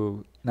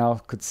 who now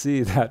could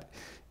see that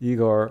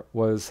Igor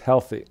was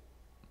healthy.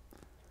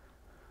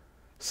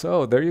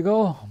 So there you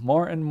go,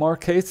 more and more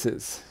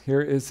cases.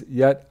 Here is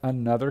yet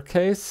another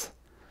case,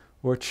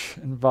 which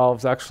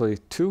involves actually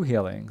 2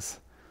 healings.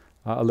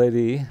 A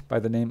lady by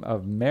the name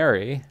of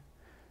Mary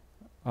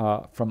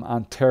from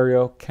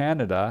Ontario,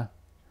 Canada,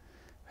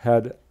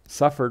 had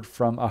suffered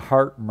from a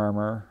heart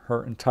murmur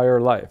her entire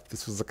life.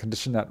 This was a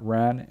condition that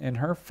ran in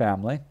her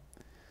family.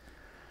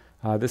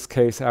 This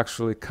case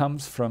actually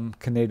comes from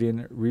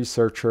Canadian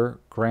researcher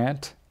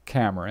Grant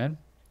Cameron.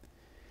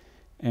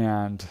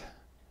 And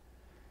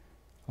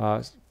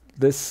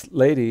this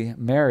lady,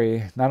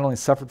 Mary, not only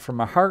suffered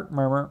from a heart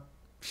murmur,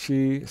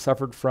 she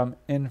suffered from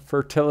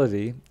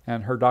infertility,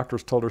 and her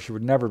doctors told her she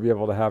would never be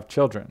able to have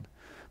children.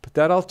 But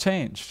that all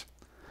changed.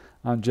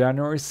 On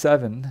January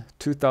 7,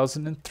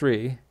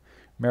 2003,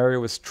 Mary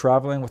was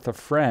traveling with a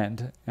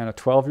friend and a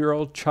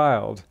 12-year-old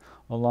child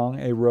along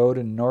a road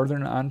in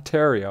northern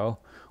Ontario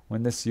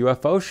when this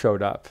UFO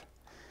showed up.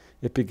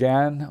 It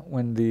began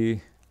when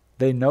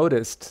they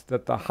noticed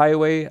that the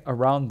highway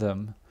around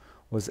them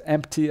was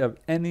empty of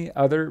any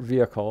other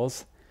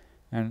vehicles,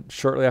 and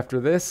shortly after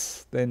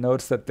this, they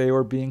noticed that they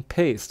were being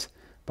paced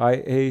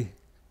by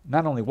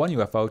not only one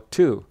UFO,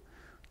 two.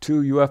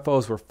 2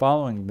 UFOs were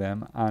following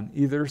them on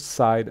either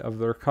side of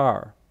their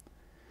car.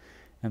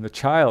 And the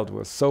child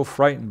was so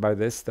frightened by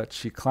this that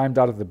she climbed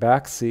out of the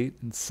back seat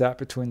and sat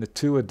between the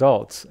 2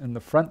 adults in the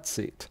front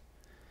seat.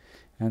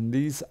 And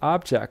these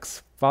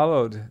objects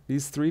followed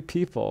these 3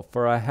 people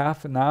for a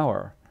half an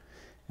hour,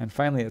 and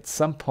finally at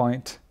some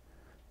point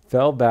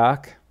fell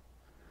back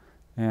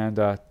and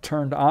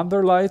turned on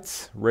their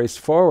lights, raced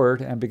forward,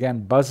 and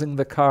began buzzing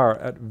the car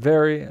at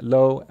very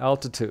low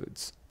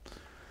altitudes.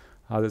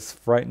 This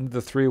frightened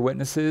the 3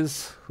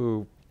 witnesses,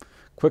 who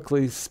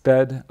quickly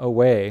sped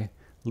away,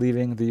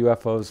 leaving the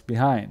UFOs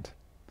behind.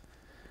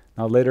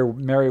 Now later,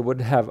 Mary would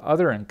have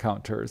other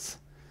encounters,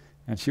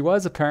 and she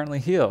was apparently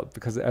healed,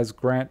 because as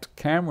Grant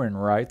Cameron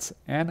writes,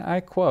 and I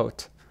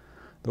quote,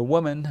 "The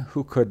woman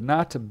who could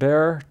not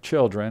bear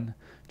children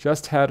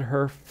just had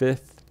her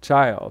 5th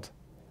child,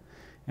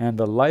 and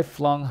the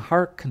lifelong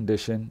heart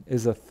condition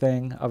is a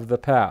thing of the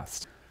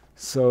past."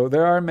 So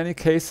there are many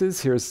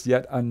cases. Here's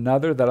yet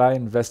another that I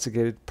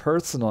investigated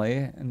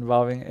personally,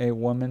 involving a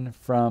woman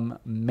from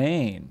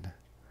Maine.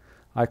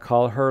 I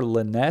call her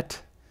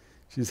Dennett.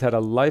 She's had a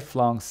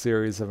lifelong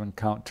series of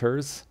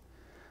encounters.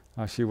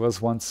 She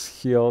was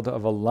once healed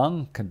of a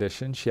lung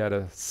condition. She had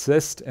a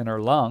cyst in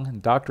her lung,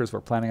 and doctors were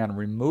planning on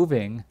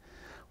removing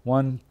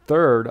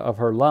 1/3 of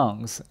her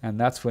lungs, and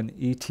that's when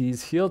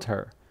ETs healed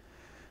her.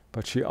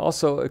 But she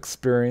also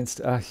experienced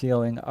a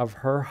healing of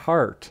her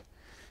heart.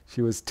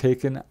 She was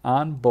taken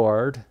on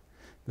board.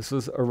 This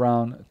was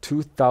around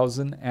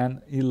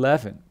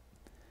 2011.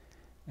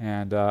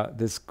 And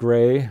this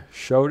Gray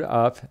showed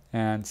up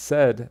and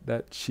said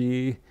that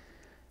she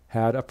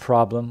had a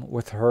problem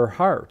with her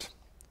heart.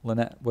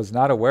 Dennett was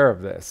not aware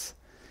of this,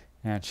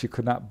 and she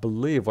could not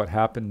believe what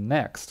happened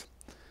next.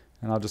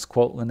 And I'll just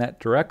quote Dennett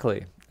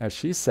directly, as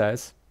she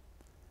says,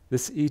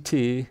 "This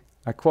ET,"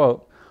 I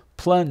quote,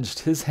 "plunged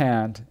his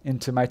hand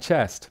into my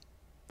chest,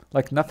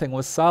 like nothing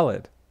was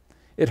solid.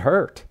 It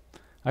hurt.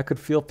 I could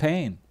feel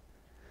pain.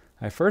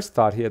 I first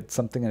thought he had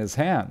something in his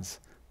hands,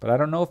 but I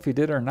don't know if he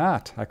did or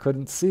not. I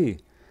couldn't see.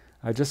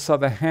 I just saw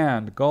the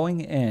hand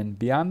going in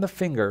beyond the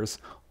fingers,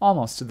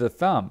 almost to the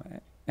thumb,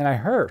 and I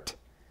hurt.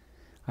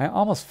 I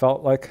almost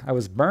felt like I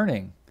was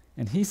burning.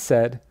 And he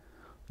said,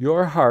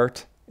 'Your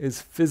heart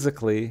is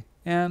physically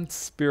and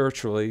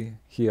spiritually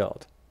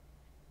healed.'"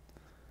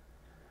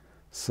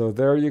 So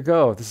there you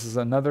go. This is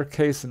another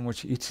case in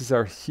which ETs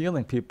are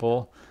healing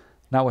people,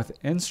 not with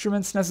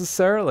instruments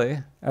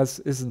necessarily, as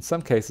is in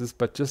some cases,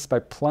 but just by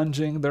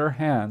plunging their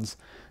hands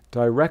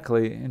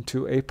directly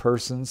into a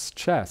person's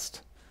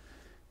chest.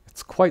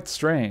 It's quite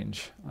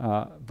strange,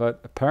 but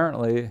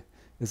apparently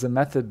is a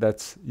method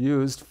that's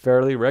used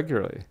fairly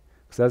regularly.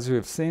 Because as we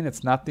have seen,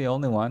 it's not the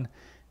only one,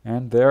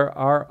 and there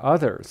are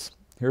others.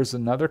 Here's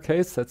another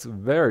case that's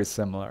very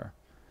similar.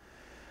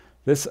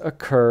 This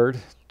occurred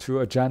to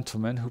a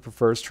gentleman who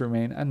prefers to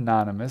remain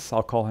anonymous.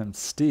 I'll call him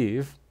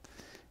Steve.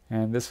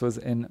 And this was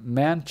in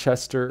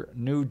Manchester,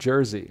 New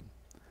Jersey.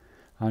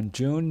 On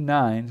June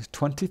 9,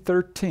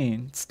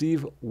 2013,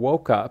 Steve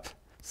woke up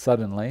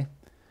suddenly.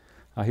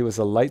 He was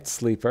a light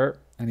sleeper,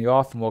 and he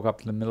often woke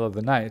up in the middle of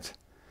the night.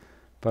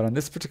 But on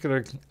this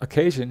particular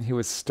occasion, he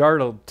was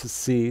startled to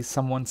see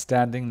someone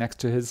standing next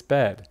to his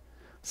bed,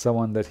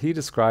 someone that he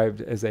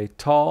described as a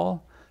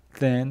tall,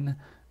 thin,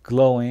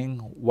 glowing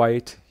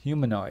white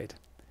humanoid.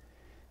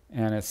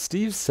 And as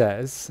Steve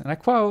says, and I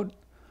quote,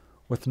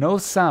 "With no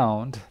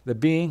sound, the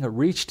being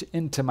reached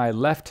into my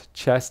left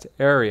chest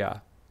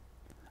area.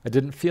 I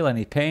didn't feel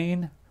any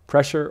pain,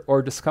 pressure,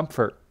 or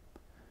discomfort.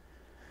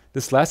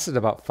 This lasted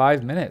about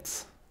 5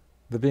 minutes.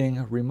 The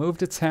being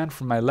removed its hand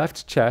from my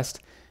left chest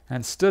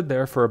and stood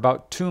there for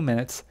about 2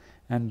 minutes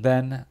and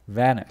then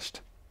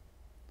vanished."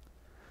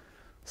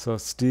 So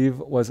Steve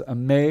was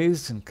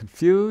amazed and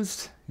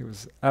confused. He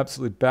was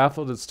absolutely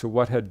baffled as to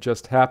what had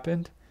just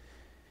happened.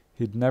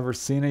 He'd never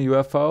seen a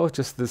UFO,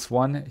 just this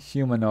one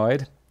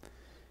humanoid,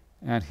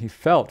 and he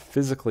felt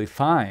physically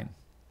fine.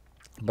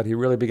 But he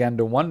really began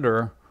to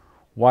wonder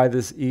why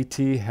this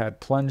ET had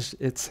plunged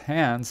its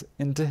hands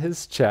into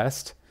his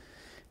chest,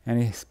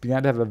 and he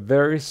began to have a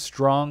very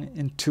strong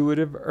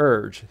intuitive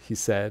urge, he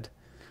said,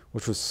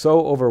 which was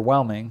so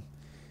overwhelming,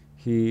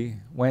 he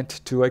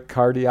went to a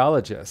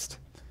cardiologist.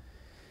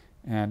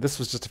 And this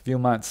was just a few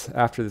months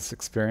after this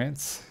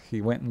experience.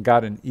 He went and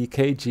got an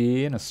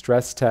EKG and a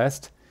stress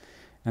test,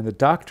 and the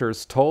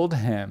doctors told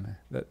him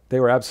that they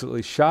were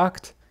absolutely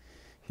shocked.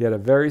 He had a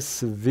very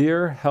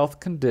severe health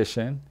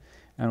condition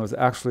and was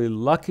actually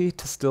lucky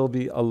to still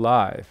be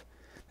alive.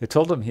 They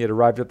told him he had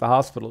arrived at the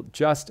hospital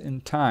just in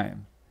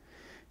time.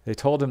 They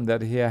told him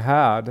that he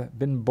had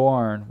been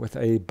born with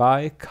a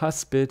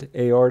bicuspid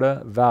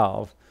aorta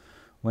valve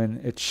when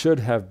it should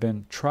have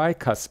been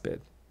tricuspid.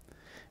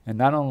 And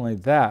not only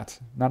that,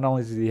 not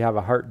only did he have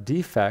a heart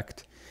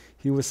defect,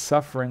 he was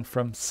suffering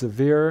from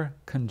severe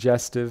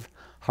congestive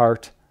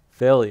heart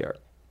failure.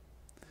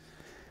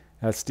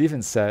 As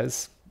Stephen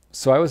says,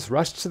 "So I was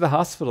rushed to the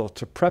hospital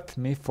to prep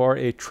me for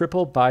a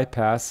triple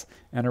bypass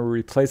and a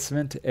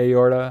replacement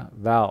aorta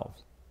valve."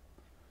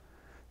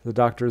 The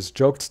doctors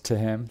joked to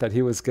him that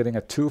he was getting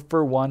a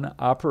 2-for-1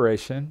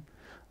 operation,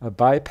 a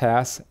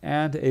bypass,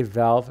 and a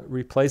valve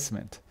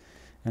replacement.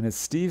 And as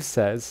Steve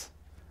says,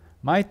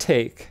 my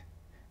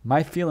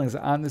feelings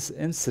on this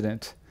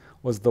incident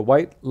was the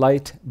white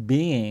light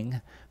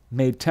being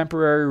made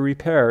temporary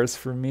repairs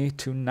for me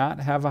to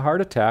not have a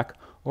heart attack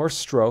or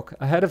stroke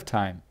ahead of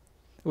time.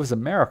 It was a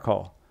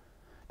miracle.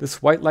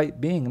 This white light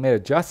being made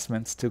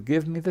adjustments to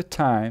give me the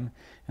time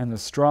and the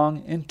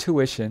strong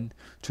intuition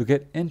to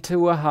get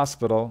into a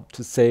hospital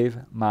to save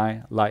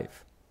my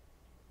life.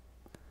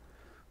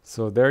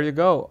 So there you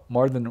go.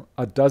 More than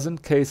a dozen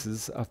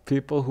cases of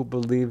people who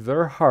believe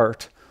their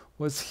heart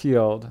was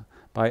healed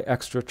by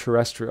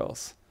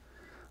extraterrestrials.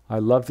 I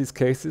love these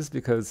cases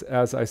because,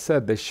 as I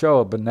said, they show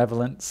a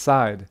benevolent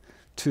side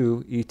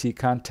to ET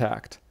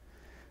contact.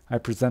 I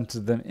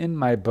presented them in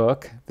my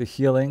book, The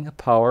Healing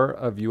Power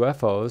of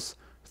UFOs,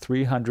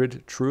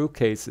 300 True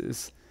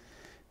Cases.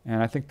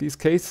 And I think these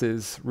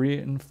cases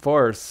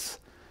reinforce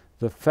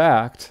the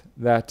fact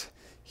that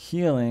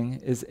healing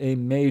is a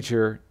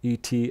major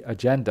ET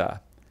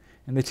agenda.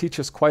 And they teach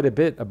us quite a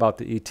bit about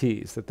the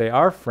ETs, that they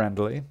are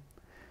friendly,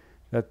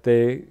 that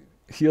they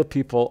heal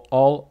people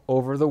all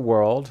over the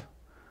world,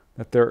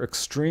 that they're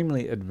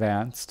extremely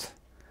advanced,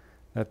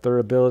 that their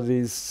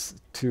abilities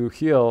to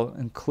heal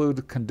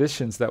include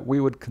conditions that we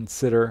would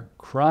consider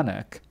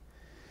chronic.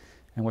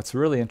 And what's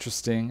really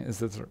interesting is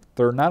that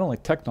they're not only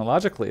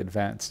technologically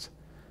advanced,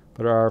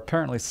 but are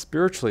apparently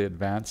spiritually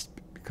advanced,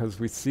 because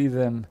we see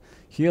them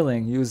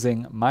healing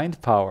using mind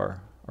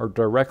power or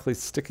directly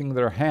sticking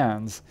their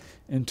hands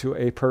into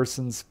a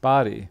person's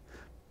body,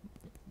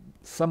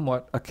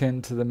 somewhat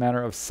akin to the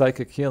manner of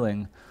psychic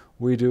healing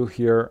we do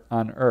here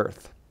on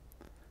Earth.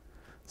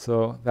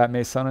 So that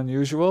may sound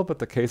unusual, but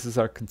the cases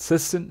are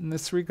consistent in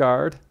this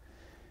regard,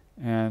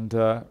 and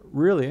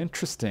really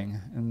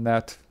interesting in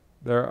that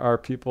there are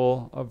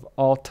people of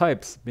all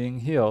types being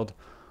healed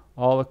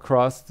all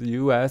across the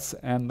U.S.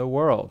 and the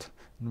world,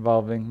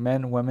 involving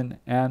men, women,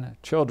 and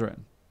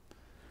children.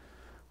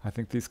 I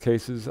think these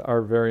cases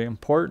are very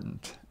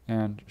important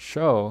and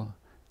show,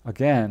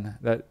 again,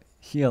 that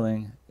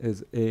healing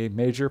is a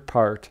major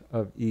part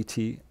of ET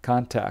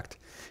contact.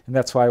 And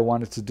that's why I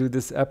wanted to do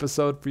this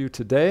episode for you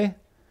today.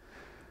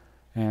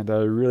 And I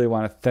really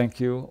want to thank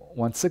you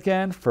once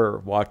again for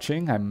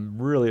watching. I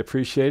really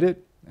appreciate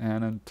it.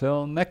 And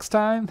until next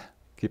time,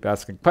 keep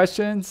asking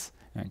questions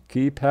and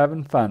keep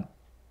having fun.